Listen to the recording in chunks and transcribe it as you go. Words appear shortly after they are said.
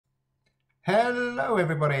Hello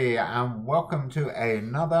everybody and welcome to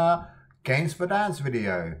another Games for Dads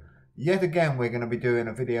video. Yet again we're going to be doing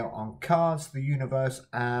a video on cards, the universe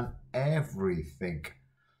and everything.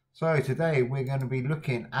 So today we're going to be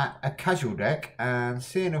looking at a casual deck and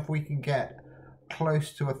seeing if we can get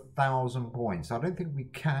close to 1,000 points. I don't think we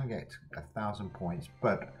can get 1,000 points,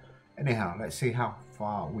 but anyhow, let's see how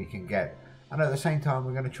far we can get. And at the same time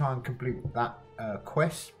we're going to try and complete that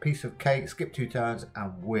quest, piece of cake, skip 2 turns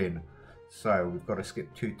and win. So we've got to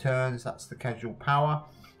skip 2 turns, that's the casual power.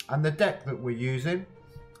 And the deck that we're using,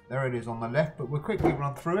 there it is on the left, but we'll quickly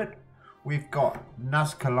run through it. We've got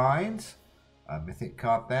Nazca Lines, a mythic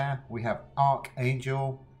card there. We have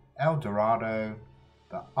Archangel, El Dorado,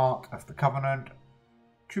 the Ark of the Covenant,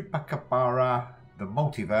 Chupacabra, the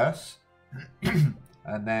Multiverse,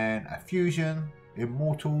 and then a Fusion,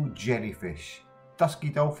 Immortal Jellyfish, Dusky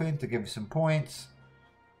Dolphin to give us some points,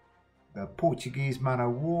 the Portuguese Man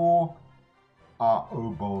of War,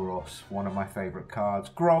 Ouroboros, one of my favourite cards.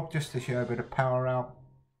 Grog, just to show a bit of power out.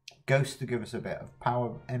 Ghost to give us a bit of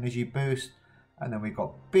power energy boost. And then we've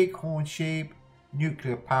got Bighorn Sheep,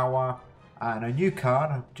 Nuclear Power, and a new card.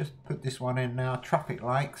 I've just put this one in now, Traffic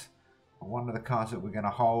Lights. One of the cards that we're going to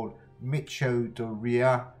hold, Micho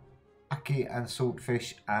Doria, Aki and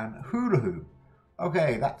Saltfish, and Hula Hoop.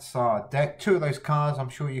 Okay, that's our deck. 2 of those cards, I'm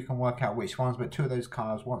sure you can work out which ones, but 2 of those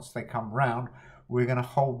cards, once they come round, we're going to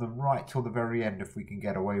hold them right till the very end if we can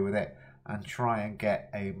get away with it and try and get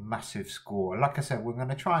a massive score. Like I said, we're going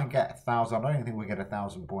to try and get 1,000. I don't think we'll get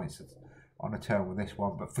 1,000 points on a turn with this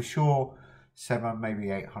one, but for sure 7,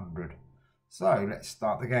 maybe 800. So let's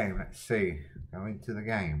start the game. Let's see. Go into the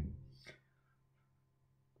game.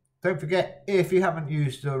 Don't forget, if you haven't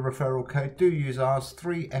used the referral code, do use ours,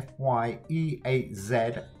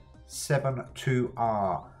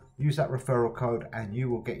 3FYE8Z72R. Use that referral code and you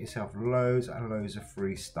will get yourself loads and loads of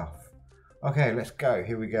free stuff. Okay, let's go.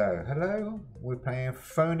 Here we go. Hello, we're playing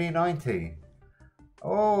Phony 90.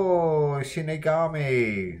 Oh,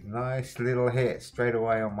 Shinigami. Nice little hit straight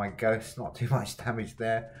away on my ghost. Not too much damage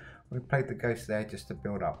there. We played the ghost there just to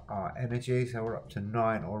build up our energy, so we're up to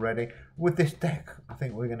 9 already. With this deck, I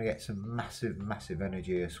think we're going to get some massive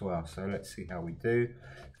energy as well. So let's see how we do.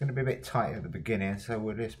 It's going to be a bit tight at the beginning, so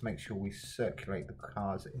we'll just make sure we circulate the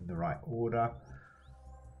cards in the right order.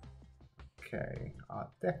 Okay,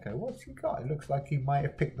 Art Deco, what's he got? It looks like he might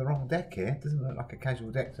have picked the wrong deck here. It doesn't look like a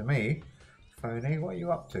casual deck to me. Phony, what are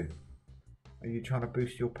you up to? Are you trying to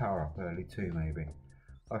boost your power up early too, maybe?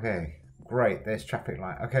 Okay. Great, there's Traffic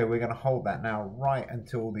Light. Okay, we're going to hold that now right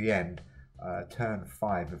until the end. Turn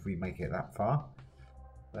 5 if we make it that far.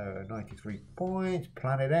 So 93 points.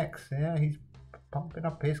 Planet X, yeah, he's pumping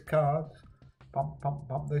up his cards. Pump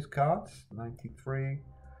those cards. 93.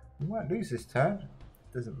 We might lose this turn.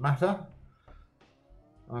 Doesn't matter.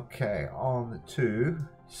 Okay, on to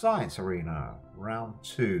Science Arena. Round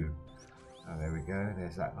 2. Oh, there we go.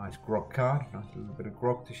 There's that nice Grog card. Nice little bit of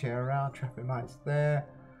Grog to share around. Traffic Light's there.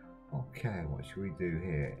 Okay, what should we do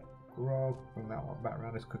here? Grog, bring that one back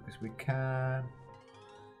around as quick as we can.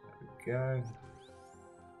 There we go.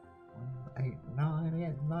 1, 8, 9,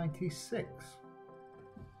 yeah, 96.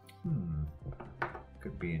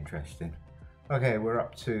 Could be interesting. Okay, we're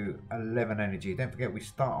up to 11 energy. Don't forget we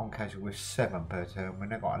start on casual with 7 per turn. We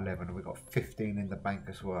now got 11 and we've got 15 in the bank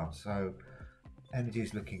as well. So energy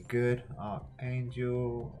is looking good.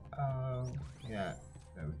 Archangel, yeah.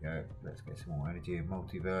 There we go. Let's get some more energy in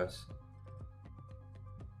Multiverse.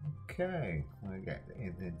 Okay, we'll get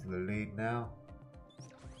into the lead now.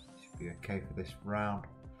 Should be okay for this round.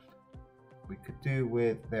 We could do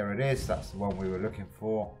with, there it is, that's the one we were looking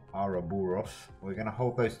for, Ouroboros. We're going to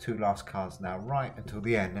hold those 2 last cards now right until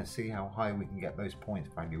the end and see how high we can get those points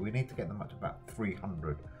value. We need to get them up to about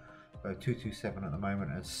 300. So 227 at the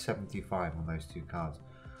moment and 75 on those 2 cards.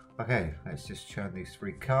 Okay, let's just churn these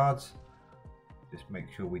 3 cards. Just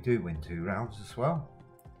make sure we do win 2 rounds as well.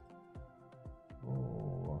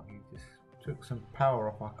 Oh, he just took some power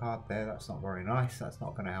off our card there. That's not very nice. That's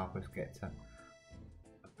not going to help us get to a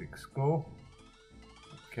big score.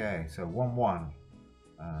 Okay, so 1-1.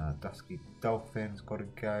 Dusky Dolphin's got to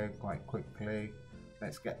go quite quickly.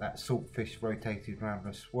 Let's get that Saltfish rotated round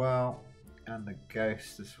as well. And the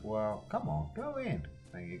Ghost as well. Come on, go in.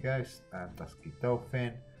 There you go. And Dusky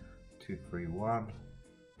Dolphin. 2-3-1.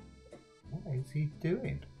 What is he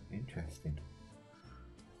doing? Interesting.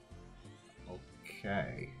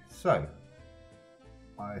 Okay, so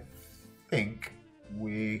I think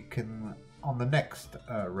we can, on the next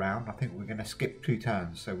round, I think we're going to skip 2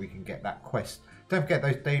 turns so we can get that quest. Don't forget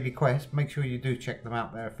those daily quests. Make sure you do check them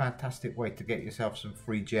out. They're a fantastic way to get yourself some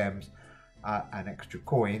free gems and extra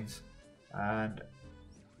coins. And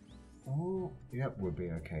Oh, yep, we'll be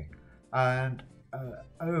okay. And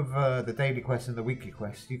over the daily quests and the weekly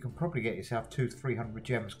quests, you can probably get yourself 200 to 300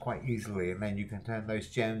 gems quite easily, and then you can turn those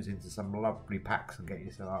gems into some lovely packs and get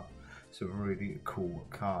yourself some really cool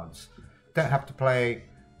cards. Don't have to play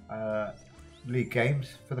league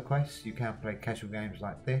games for the quests. You can play casual games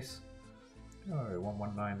like this. Oh,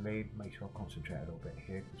 119 lead. Make sure I concentrate a little bit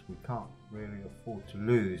here because we can't really afford to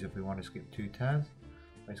lose if we want to skip 2 turns.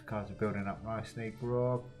 Those cards are building up nicely.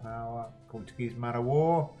 Grog, Power, Portuguese Man of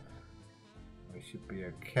War. We should be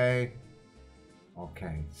okay.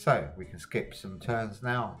 Okay, so we can skip some turns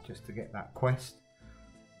now just to get that quest.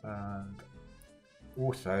 And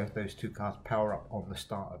also, those 2 cards power up on the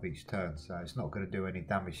start of each turn, so it's not going to do any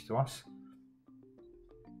damage to us.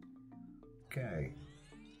 Okay,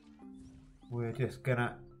 we're just going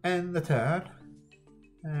to end the turn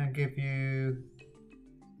and give you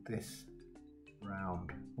this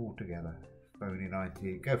round altogether. Phony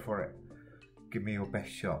 90, go for it. Give me your best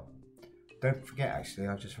shot. Don't forget, actually,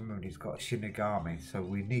 I just remembered he's got a Shinigami, so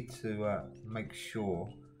we need to make sure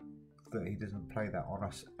that he doesn't play that on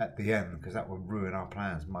us at the end, because that would ruin our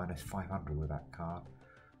plans. Minus 500 with that card.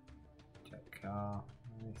 Check car.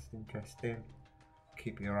 It's interesting.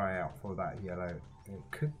 Keep your eye out for that yellow. It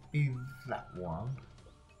could be that one.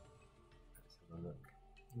 Let's have a look.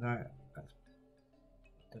 No, that's,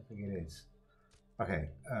 I don't think it is. Okay,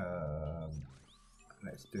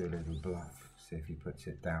 let's do a little bluff. See if he puts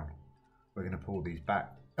it down. We're going to pull these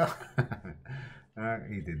back. No,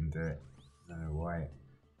 he didn't do it. No way.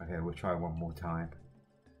 Okay, we'll try one more time.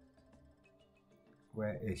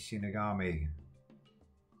 Where is Shinigami?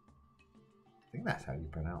 I think that's how you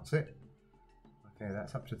pronounce it. Okay,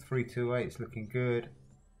 that's up to 328. It's looking good.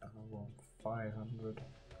 I want 500.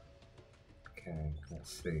 Okay,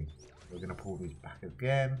 let's see. We're going to pull these back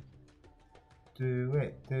again. Do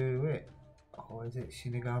it, do it. Oh, is it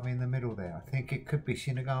Shinigami in the middle there? I think it could be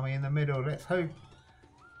Shinigami in the middle. Let's hope.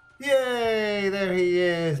 Yay! There he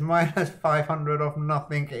is. Minus 500 off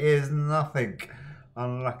nothing is nothing.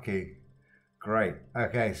 Unlucky. Great.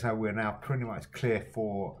 Okay, so we're now pretty much clear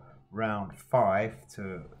for round 5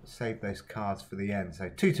 to save those cards for the end. So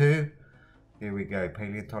 2-2. Here we go.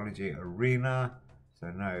 Paleontology Arena.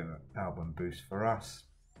 So no album boost for us.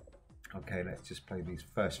 Okay, let's just play these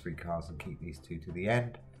first 3 cards and keep these 2 to the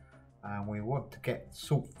end. And we want to get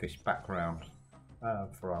Saltfish background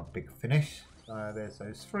for our big finish. So there's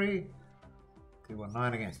those 3.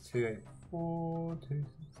 219 against 284,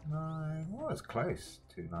 269. Oh, it's close.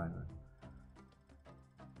 290.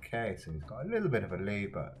 Okay, so he's got a little bit of a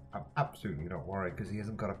lead, but I'm absolutely not worried because he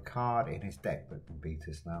hasn't got a card in his deck that can beat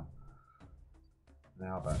us now.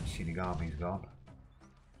 Now that Shinigami's gone.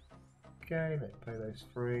 Okay, let's play those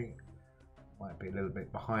 3. Might be a little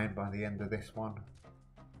bit behind by the end of this one.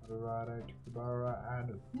 Colorado, Chikabara,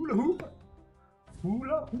 and Hula Hoop.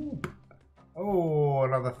 Hula Hoop. Oh,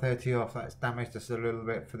 another 30 off. That's damaged us a little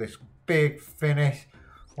bit for this big finish.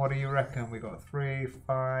 What do you reckon? We got 3,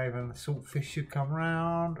 5, and the Saltfish should come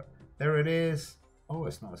round. There it is. Oh,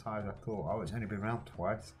 it's not as high as I thought. Oh, it's only been round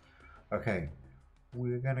twice. Okay,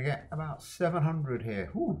 we're going to get about 700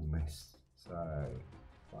 here. Ooh, missed. So,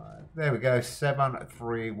 5. There we go.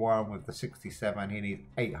 731 with the 67. He needs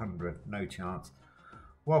 800. No chance.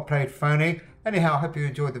 Well played, Phony. Anyhow, I hope you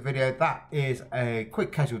enjoyed the video. That is a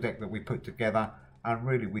quick casual deck that we put together. And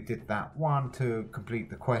really, we did that 1 to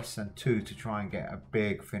complete the quests and 2 to try and get a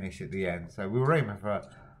big finish at the end. So we were aiming for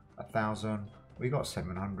 1,000. We got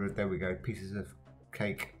 700. There we go. Pieces of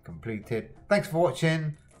cake completed. Thanks for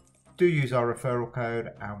watching. Do use our referral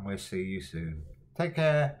code and we'll see you soon. Take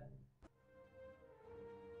care.